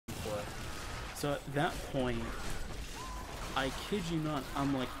So at that point, I kid you not,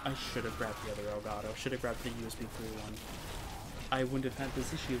 I'm like, I should have grabbed the other Elgato, should have grabbed the USB 3 one. I wouldn't have had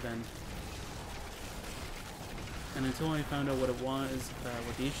this issue then. And until I found out what it was,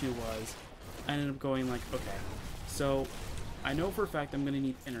 what the issue was, I ended up going like, okay, so I know for a fact I'm going to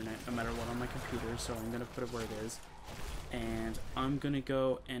need internet no matter what on my computer, so I'm going to put it where it is. And I'm going to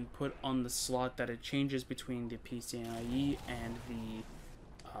go and put on the slot that it changes between the PCIe and the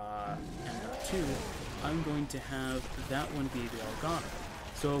M.2. I'm going to have that one be the Elgato.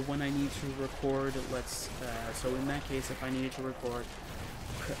 So when I need to record, so in that case, if I needed to record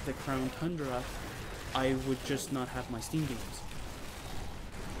the Crown Tundra, I would just not have my Steam games.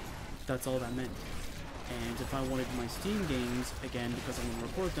 That's all that meant. And if I wanted my Steam games, again, because I'm going to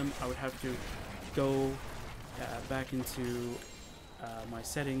record them, I would have to go back into my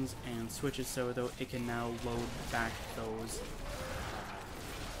settings and switch it so that it can now load back those.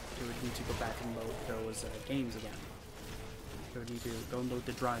 It would need to go back and load those games again. It would need to go and load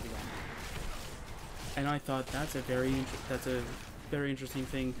the drive again. And I thought that's a very interesting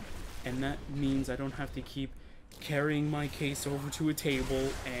thing, and that means I don't have to keep carrying my case over to a table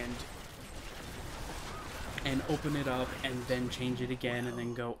and open it up and then change it again and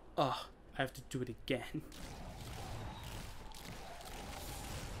then go, ugh, I have to do it again.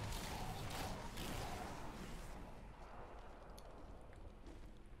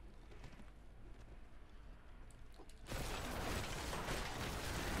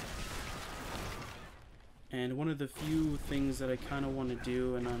 And one of the few things that I kind of want to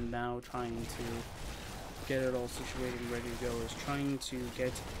do, and I'm now trying to get it all situated and ready to go, is trying to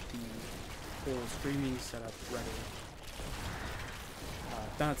get the whole streaming setup ready.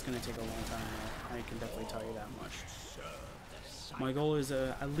 That's going to take a long time now, I can definitely tell you that much. My goal is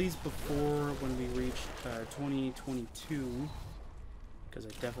at least before when we reach 2022, because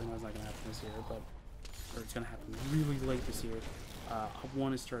it definitely was not going to happen this year, or it's going to happen really late this year, I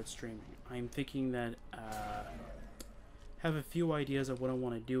want to start streaming. I'm thinking that have a few ideas of what I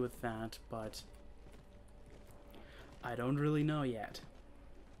want to do with that, but I don't really know yet.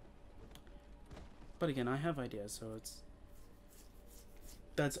 But again, I have ideas, so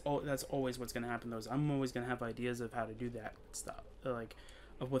that's always what's going to happen. I'm always going to have ideas of how to do that stuff, like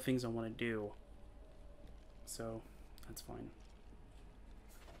of what things I want to do. So that's fine.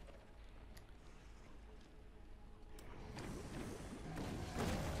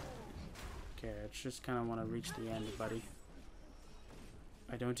 Okay, I just kind of want to reach the end, buddy.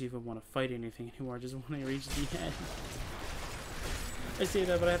 I don't even want to fight anything anymore, I just want to reach the end. I say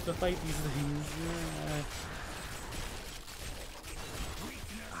that, but I have to fight these things.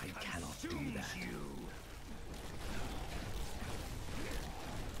 I cannot do that.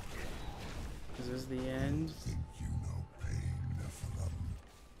 Is this the end? You think you know pain, Nephilim?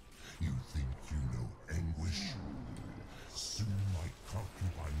 You think you know anguish? Soon my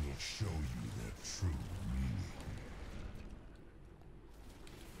concubine will show you their true meaning.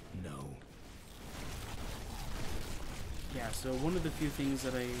 No. Yeah, so one of the few things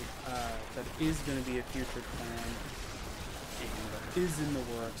that that is going to be a future plan and that is in the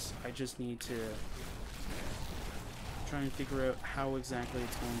works, I just need to try and figure out how exactly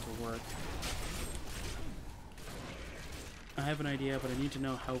it's going to work. I have an idea, but I need to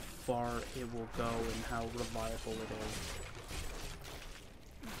know how far it will go and how reliable it is.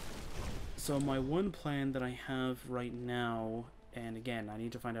 So my one plan that I have right now, and again, I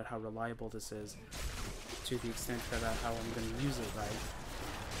need to find out how reliable this is, to the extent that how I'm going to use it right,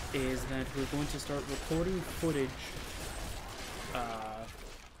 is that we're going to start recording footage.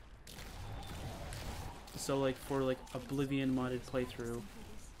 So like for like Oblivion modded playthrough.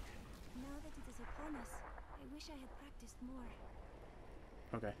 Now that it is upon us, I wish I had practiced more.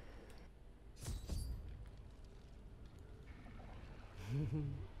 Okay.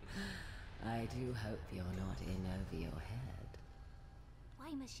 I do hope you're not in over your head.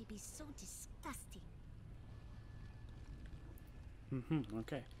 Why must she be so disgusting?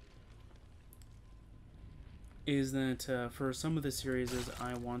 Okay. Is that for some of the series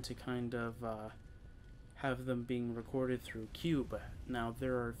I want to kind of have them being recorded through Cube. Now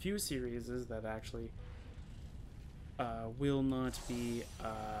there are a few series that actually will not be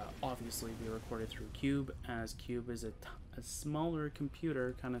obviously be recorded through Cube, as Cube is a smaller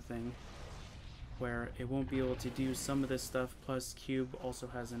computer kind of thing, where it won't be able to do some of this stuff, plus Cube also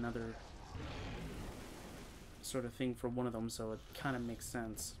has another sort of thing for one of them, so it kind of makes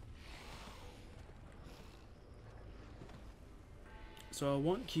sense. So I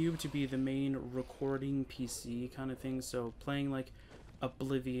want Cube to be the main recording PC kind of thing, so playing like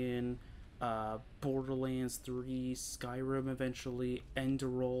Oblivion, Borderlands 3, Skyrim eventually,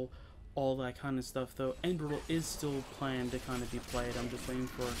 Enderroll, all that kind of stuff, though. Ender is still planned to kind of be played. I'm just waiting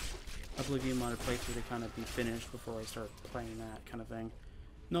for Oblivion Modded playthrough to kind of be finished before I start playing that kind of thing.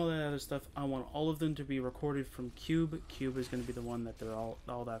 And all that other stuff, I want all of them to be recorded from Cube. Cube is going to be the one that they're all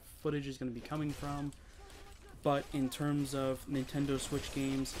that footage is going to be coming from. But in terms of Nintendo Switch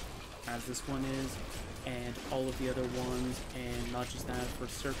games, as this one is, and all of the other ones, and not just that, for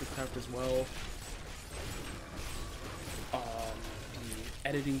Circuitcraft as well, the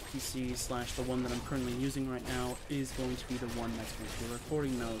editing PC / the one that I'm currently using right now is going to be the one that's going to be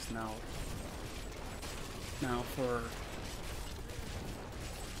recording those now. Now for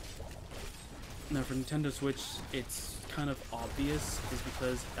Nintendo Switch, it's kind of obvious, is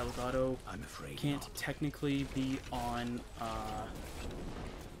because Elgato can't technically be on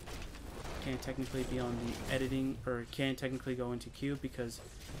the editing, or can't technically go into Cube because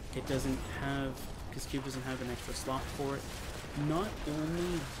Cube doesn't have an extra slot for it. Not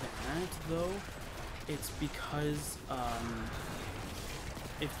only that though, it's because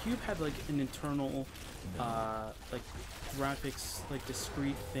if Cube had like an internal like graphics, like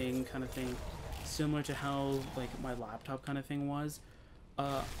discrete thing kind of thing, similar to how like my laptop kind of thing was,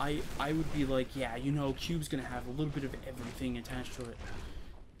 I would be like, yeah, you know, Cube's gonna have a little bit of everything attached to it.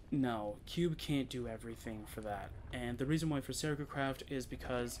 No, Cube can't do everything for that. And the reason why for Circuitcraft is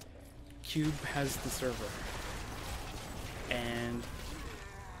because Cube has the server. And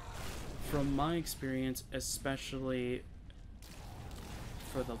from my experience, especially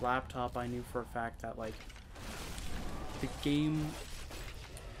for the laptop, I knew for a fact that like the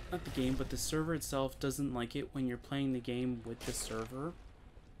server itself doesn't like it when you're playing the game with the server.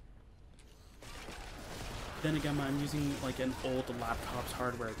 Then again, I'm using like an old laptop's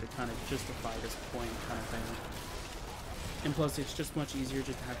hardware to kind of justify this point kind of thing. And plus, it's just much easier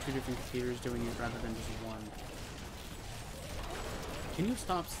just to have two different computers doing it rather than just one. Can you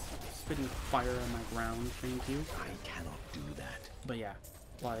stop spitting fire on my ground? Thank you. I cannot do that. But yeah,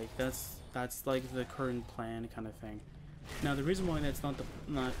 like that's like the current plan kind of thing. Now the reason why that's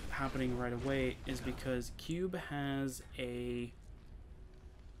not happening right away is because Cube has a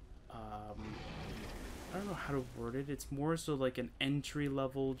I don't know how to word it. It's more so like an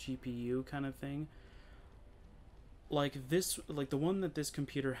entry-level GPU kind of thing. Like this, like the one that this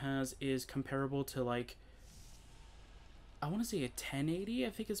computer has is comparable to like, I want to say a 1080. I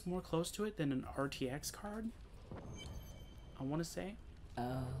think it's more close to it than an RTX card. I want to say.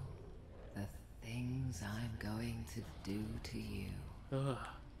 Oh, the things I'm going to do to you. Ugh.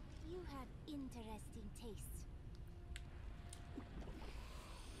 You have interesting tastes.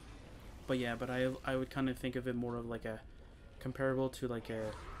 But yeah, but I would kind of think of it more of like a comparable to like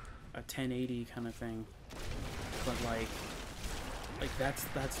a 1080 kind of thing. But like that's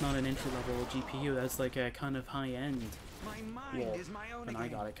not an entry level GPU. That's like a kind of high end. Well, when I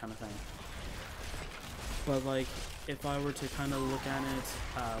got it kind of thing. But like if I were to kind of look at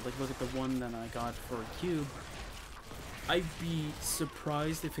it, like look at the one that I got for Cube, I'd be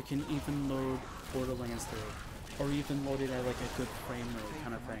surprised if it can even load Borderlands 3, or even load it at like a good frame rate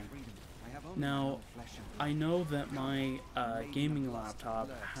kind of thing. Now, I know that my gaming laptop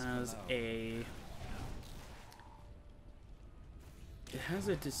has a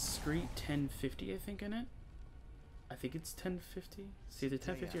discrete 1050, I think, in it. I think it's 1050. It's either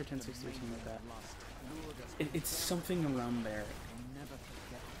 1050 or 1060 or something like that. It's something around there.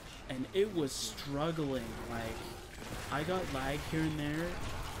 And it was struggling. Like, I got lag here and there,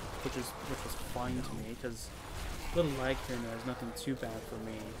 which was fine to me, because a little lag here and there is nothing too bad for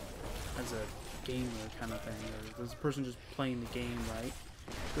me as a gamer kind of thing, or as a person just playing the game, right?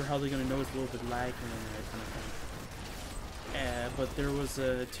 You're hardly going to notice a little bit lag here and there kind of thing. But there was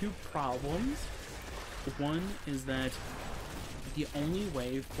two problems. One is that the only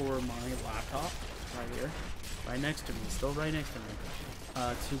way for my laptop, right here, right next to me, still right next to me,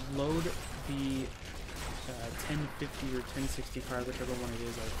 to load the 1050 or 1060 card, whichever one it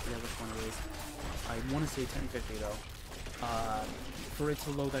is, I forget which one it is. I want to say 1050 though. For it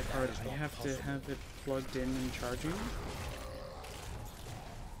to load that card, I have to have it plugged in and charging.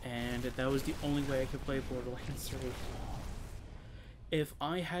 And that was the only way I could play Borderlands 3. If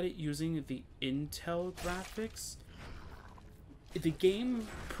I had it using the Intel graphics, the game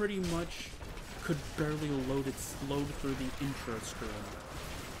pretty much could barely load through the intro screen.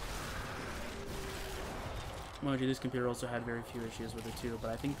 Mind you, this computer also had very few issues with it too, but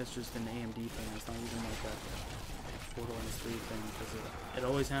I think that's just an AMD thing. It's not even like a Borderlands 3 thing, because it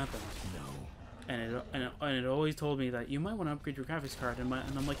always happened. No. And it always told me that you might want to upgrade your graphics card, and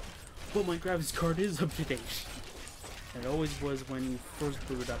I'm like, well, my graphics card is up to date. And it always was when you first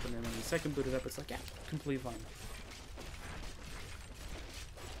boot it up, and then when you second boot it up, it's like, yeah, completely fine.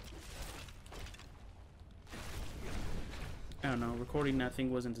 don't know, recording that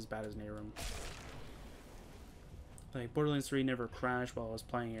thing wasn't as bad as Nehrum. Like, Borderlands 3 never crashed while I was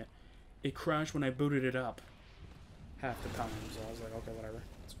playing it. It crashed when I booted it up. Half the time, so I was like, okay, whatever.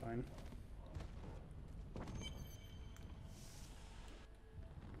 It's fine.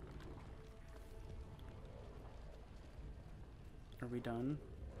 Are we done?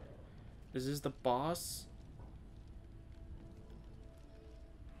 Is this the boss?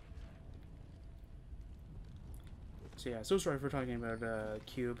 So yeah, so sorry for talking about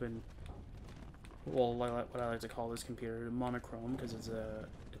Cube and, well, what I like to call this computer, monochrome, because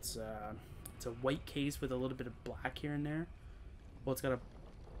it's a white case with a little bit of black here and there. Well, it's got a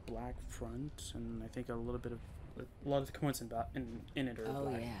black front, and I think a little bit of a lot of the components in it are Oh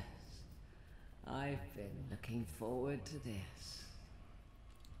black. yes, I've been looking forward to this.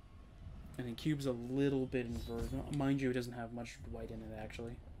 And then Cube's a little bit inverted. Mind you, it doesn't have much white in it,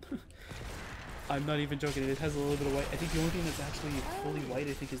 actually. I'm not even joking. It has a little bit of white. I think the only thing that's actually fully white,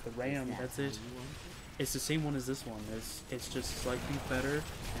 I think, is the RAM. That's it. It's the same one as this one. It's just slightly better, and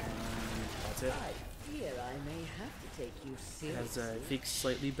that's it. I fear I may have to take you It has seriously. I think,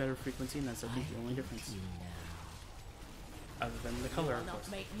 slightly better frequency, and that's, I think, the only difference. You now. Other than the color, of Will course.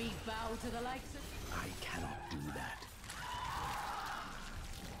 not make me bow to the likes of. I cannot do that.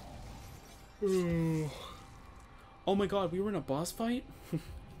 Oh my god, we were in a boss fight?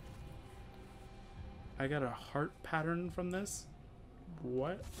 I got a heart pattern from this?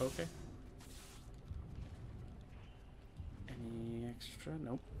 What? Okay. Any extra?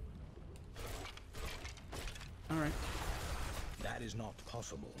 Nope. Alright. That is not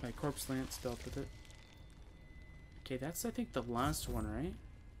possible. My corpse lance dealt with it. Okay, that's, I think, the last one, right?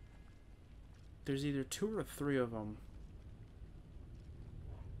 There's either 2 or 3 of them.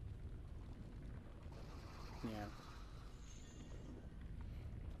 Yeah.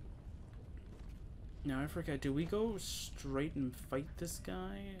 Now I forget, do we go straight and fight this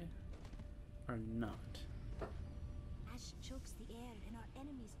guy? Or not? Ash chokes the air and our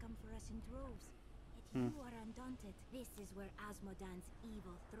enemies come for us in droves. Yet you are undaunted. This is where Asmodan's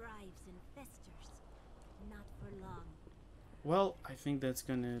evil thrives and festers. Not for long. Well, I think that's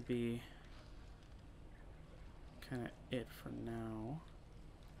gonna be kind of it for now.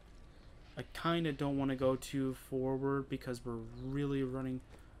 I kind of don't want to go too forward because we're really running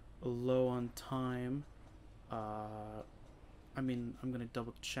low on time. I mean, I'm gonna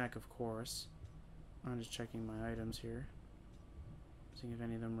double check, of course. I'm just checking my items here, seeing if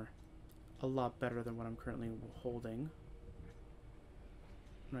any of them are a lot better than what I'm currently holding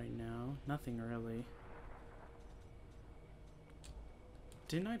right now. Nothing really.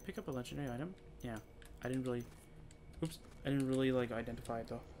 Didn't I pick up a legendary item? Yeah, I didn't really. Oops, I didn't really like identify it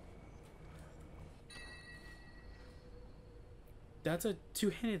though. That's a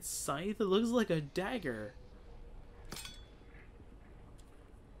two-handed scythe? It looks like a dagger.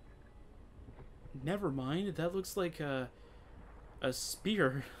 Never mind. That looks like a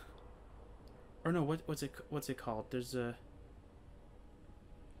spear. Or no, what's it called? There's a.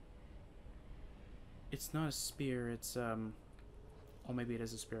 It's not a spear. It's Oh, maybe it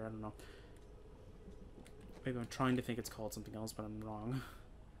is a spear. I don't know. Maybe I'm trying to think it's called something else, but I'm wrong.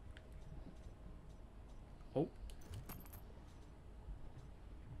 Oh.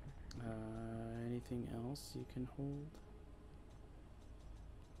 Anything else you can hold?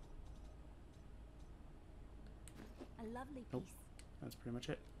 A lovely Nope. piece. That's pretty much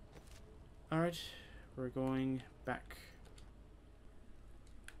it. Alright, we're going back.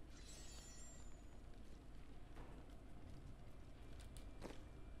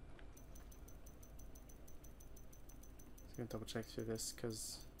 Just gonna double check through this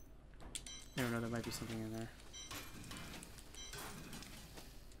because I never know, there might be something in there.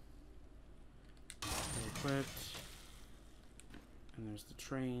 Equipped. And there's the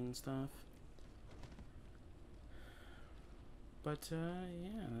train stuff. But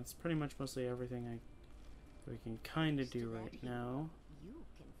yeah, that's pretty much mostly everything we can kind of do right now. You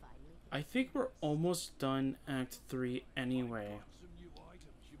can finally. I think we're almost done Act 3 anyway.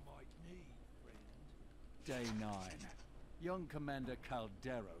 Day 9. Young Commander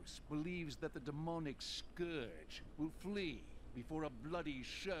Calderos believes that the demonic scourge will flee before a bloody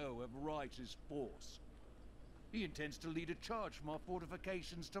show of righteous force. He intends to lead a charge from our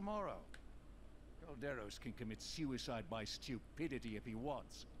fortifications tomorrow. Calderos can commit suicide by stupidity if he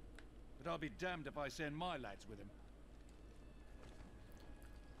wants, but I'll be damned if I send my lads with him.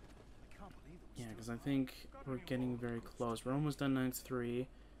 I can't believe it. Yeah, because I think we're getting very close. We're almost done Act 3.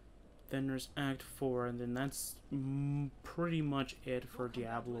 Then there's Act 4, and then that's pretty much it for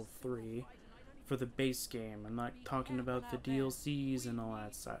Diablo 3 for the base game. I'm not talking about the DLCs and all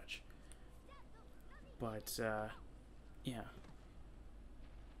that such. But Yeah.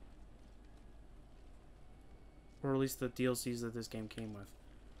 Or at least the DLCs that this game came with.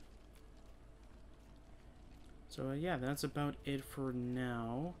 So yeah, that's about it for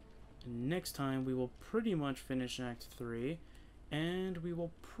now. And next time we will pretty much finish Act 3. And we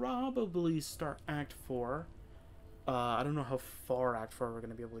will probably start Act 4. I don't know how far Act 4 we're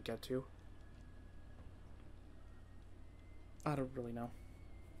going to be able to get to. I don't really know.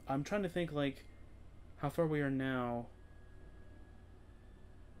 I'm trying to think, like, how far we are now.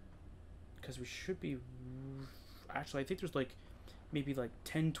 Because we should be... Actually, I think there's, like, maybe, like,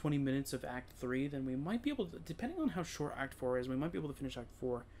 10-20 minutes of Act 3. Then we might be able to... Depending on how short Act 4 is, we might be able to finish Act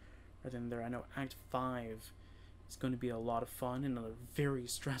 4 rather than there. I know Act 5 is going to be a lot of fun and very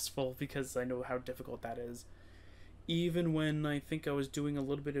stressful because I know how difficult that is. Even when I think I was doing a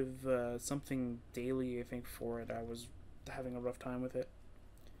little bit of something daily, I think, for it, I was having a rough time with it.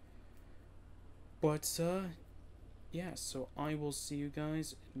 But, yeah, so I will see you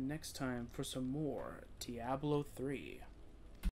guys next time for some more Diablo 3.